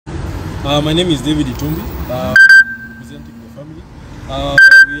My name is David Itumbi, representing the family.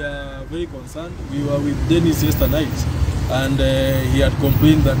 We are very concerned. We were with Dennis yesterday night, and he had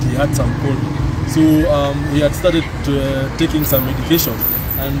complained that he had some cold. So he had started taking some medication,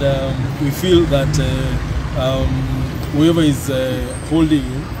 and we feel that whoever is holding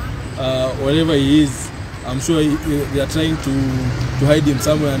him, wherever he is, I'm sure they are trying to hide him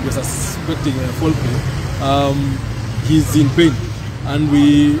somewhere, and we're suspecting foul play. He's in pain, and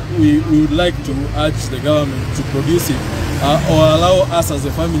we would like to urge the government to produce him or allow us as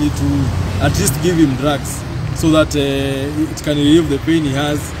a family to at least give him drugs so that it can relieve the pain he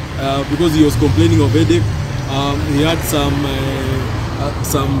has, because he was complaining of headache. He had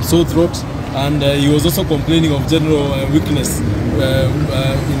some sore throat, and he was also complaining of general weakness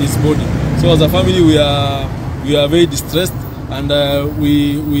in his body. So as a family, we are very distressed, and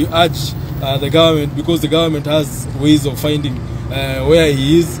we urge the government, because the government has ways of finding where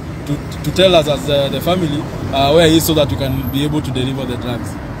he is, to tell us as the family where he is, so that we can be able to deliver the drugs.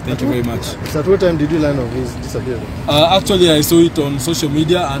 Thank you very much. At what time did you learn of his disappearance? Actually, I saw it on social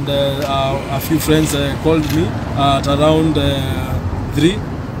media, and a few friends called me at around 3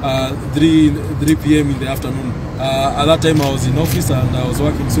 p.m. in the afternoon. At that time, I was in office and I was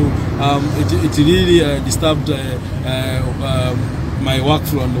working, so it really disturbed my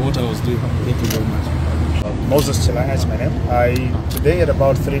workflow and what I was doing. Thank you very much. Moses Chilanga is my name. Today at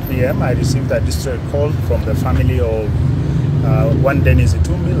about 3 p.m. I received a distress call from the family of one Dennis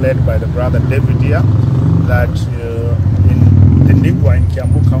Itumbi, led by the brother David here, that in Thindigua in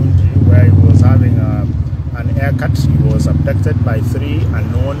Kiambu County, where he was having an haircut, he was abducted by 3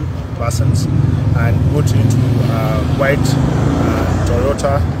 unknown persons and put into a white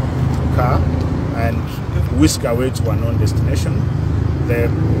Toyota car and whisked away to a known destination. The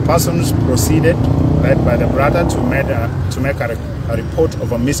persons proceeded, led by the brother, to make a report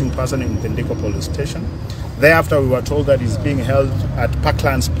of a missing person in Thindigua Police Station. Thereafter, we were told that he's being held at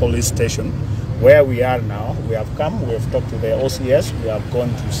Parklands Police Station, where we are now. We have come, we have talked to the OCS, we have gone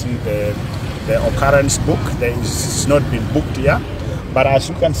to see the occurrence book. It's not been booked here, but as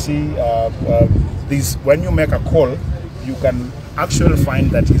you can see, when you make a call, you can actually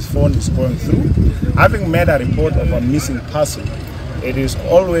find that his phone is going through. Having made a report of a missing person, it is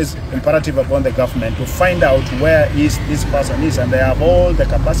always imperative upon the government to find out where this person is, and they have all the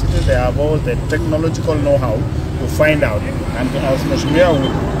capacity, they have all the technological know-how to find out. And as Mheshimiwa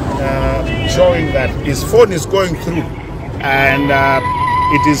was showing that his phone is going through, and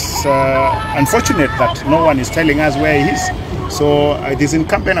it is unfortunate that no one is telling us where he is. So it is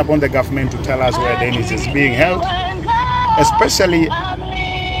incumbent upon the government to tell us where Dennis is being held, especially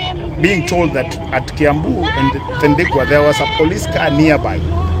being told that at Kiambu and Thindigua there was a police car nearby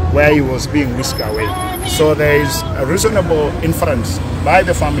where he was being whisked away. So there is a reasonable inference by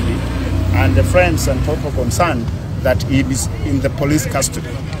the family and the friends and people concerned that he is in the police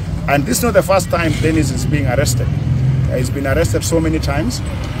custody. And this is not the first time Dennis is being arrested. He's been arrested so many times,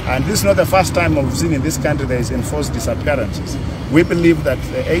 and this is not the first time we've seen in this country there is enforced disappearances. We believe that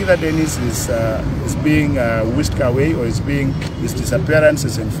either Dennis is being whisked away, or his disappearance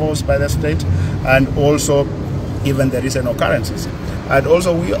is enforced by the state, and also even there is an occurrences. And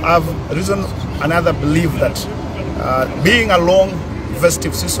also we have another belief that being a long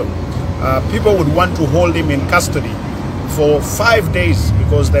festive season, people would want to hold him in custody for 5 days,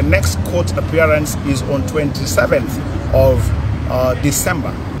 because the next court appearance is on 27th of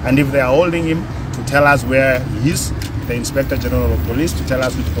December. And if they are holding him, to tell us where he is, the Inspector General of Police to tell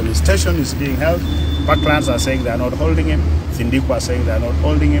us which police station is being held. Parklands are saying they are not holding him. Thindigua are saying they are not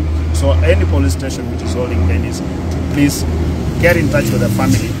holding him. So any police station which is holding Dennis, please get in touch with the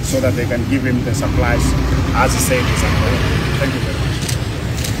family so that they can give him the supplies as he said is available. Thank you very much.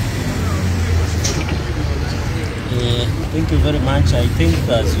 Thank you very much. I think,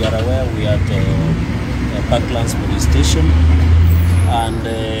 as you are aware, we are at Parklands Police Station, and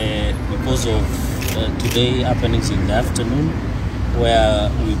because of today happenings in the afternoon, where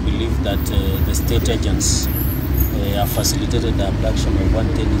we believe that the state agents have facilitated the abduction of one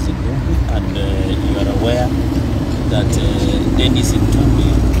Dennis Itumbi, and you are aware that Dennis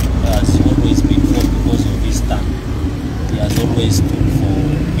Itumbi has always been fought because of his stand. He has always stood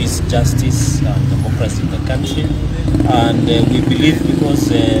for peace, justice and democracy in the country, and we believe, because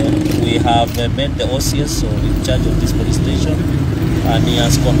we have met the OCS in charge of this police station, and he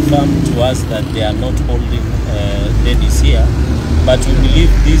has confirmed to us that they are not holding Dennis here, but we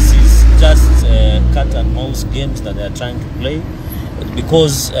believe this is just cat and mouse games that they are trying to play,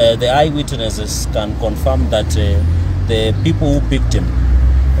 because the eyewitnesses can confirm that the people who picked him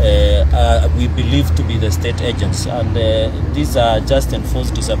we believe to be the state agents, and these are just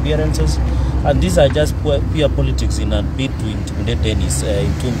enforced disappearances, and these are just pure politics in a bid to intimidate Dennis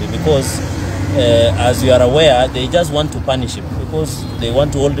Itumbi, because as you are aware, they just want to punish him because they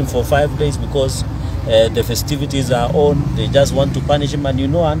want to hold him for 5 days because the festivities are on. They just want to punish him, and you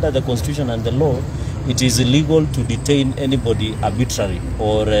know, under the constitution and the law, it is illegal to detain anybody arbitrarily,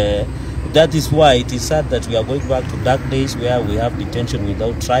 or that is why it is sad that we are going back to dark days where we have detention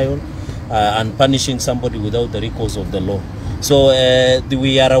without trial and punishing somebody without the recourse of the law. So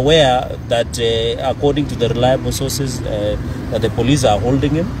we are aware that according to the reliable sources, that the police are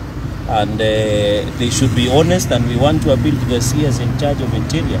holding him, and they should be honest, and we want to appeal to the CS in charge of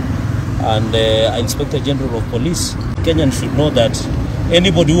Interior and Inspector General of Police. Kenyans should know that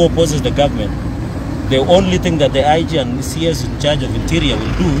anybody who opposes the government, the only thing that the IG and CS in charge of Interior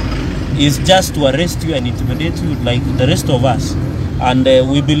will do is just to arrest you and intimidate you like the rest of us. And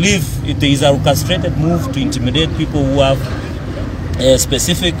we believe it is a orchestrated move to intimidate people who have a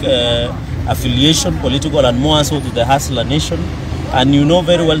specific affiliation, political and more so to the Hustler Nation. And you know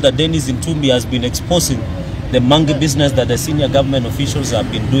very well that Dennis Itumbi has been exposing the monkey business that the senior government officials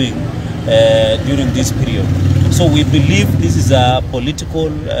have been doing during this period. So we believe this is a political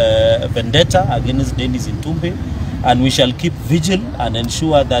vendetta against Dennis Itumbi, and we shall keep vigil and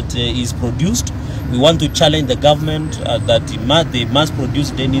ensure that he is produced. We want to challenge the government that they must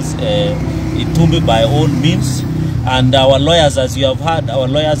produce Dennis Itumbi by all means. And our lawyers, as you have heard, our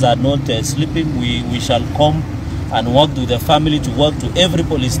lawyers are not sleeping. We shall come and work with the family to work to every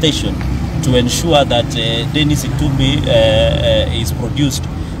police station to ensure that Dennis Itumbi is produced.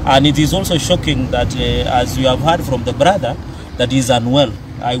 And it is also shocking that, as you have heard from the brother, that he is unwell.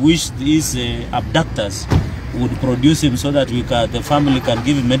 I wish these abductors would produce him so that the family can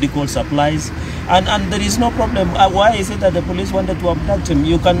give him medical supplies. And there is no problem. Why is it that the police wanted to abduct him?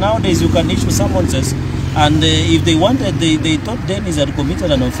 Nowadays you can issue summonses, and if they wanted, they thought Dennis had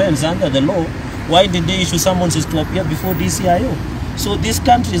committed an offense under the law, why did they issue summonses to appear before DCIO? So this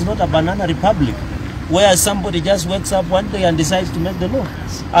country is not a banana republic where somebody just wakes up one day and decides to make the law.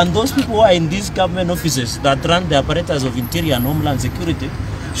 And those people who are in these government offices that run the apparatus of Interior and Homeland Security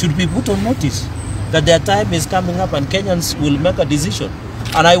should be put on notice that their time is coming up and Kenyans will make a decision.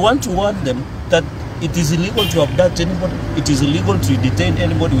 And I want to warn them that it is illegal to abduct anybody, it is illegal to detain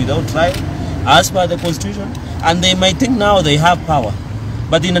anybody without trial as per the constitution, and they might think now they have power.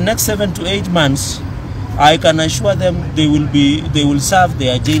 But in the next 7 to 8 months, I can assure them they will serve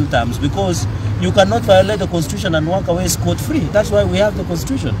their jail terms, because you cannot violate the constitution and walk away scot-free. That's why we have the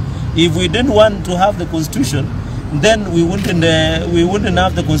constitution. If we didn't want to have the constitution, then we wouldn't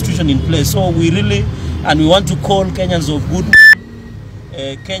have the constitution in place. So we want to call Kenyans of good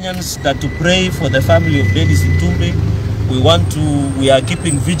will, Kenyans that to pray for the family of Dennis Itumbi. We are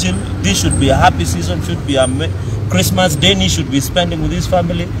keeping vigil. This should be a happy season, should be a Christmas. Dennis should be spending with his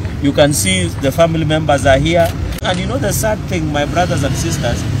family. You can see the family members are here. And you know the sad thing, my brothers and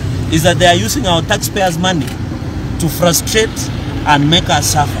sisters, is that they are using our taxpayers' money to frustrate and make us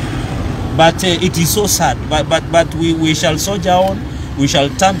suffer. But it is so sad. But we shall soldier on, we shall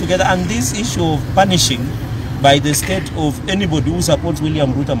turn together. And this issue of punishing by the state of anybody who supports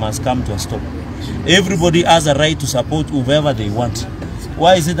William Ruto must come to a stop. Everybody has a right to support whoever they want.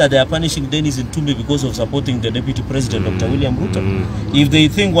 Why is it that they are punishing Dennis Itumbi because of supporting the Deputy President, Dr. William Ruto? If they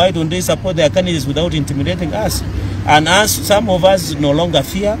think, why don't they support their candidates without intimidating us? And as some of us no longer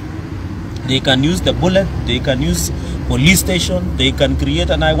fear, they can use the bullet, they can use police station, they can create,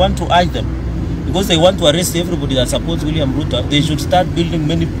 and I want to urge them, because they want to arrest everybody that supports William Ruto, they should start building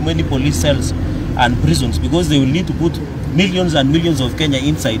many police cells and prisons, because they will need to put millions and millions of Kenya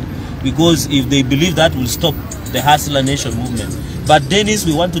inside, because if they believe that will stop the Hustler Nation movement. But Dennis,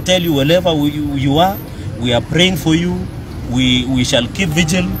 we want to tell you, wherever you are, we are praying for you. We shall keep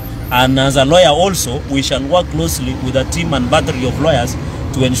vigil, and as a lawyer also, we shall work closely with a team and battery of lawyers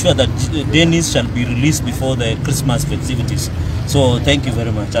to ensure that Dennis shall be released before the Christmas festivities. So thank you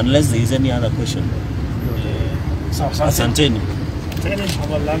very much. Unless there is any other question. Asanteni.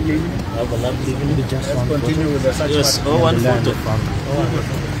 Have a lovely evening. Have a lovely evening. Let's continue with the search. Yes, one photo.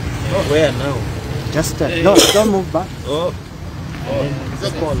 Where now? Just no, don't move back. Oh. The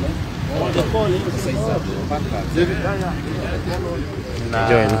call, The call Nah.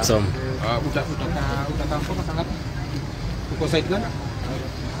 Join some. Uko site gani?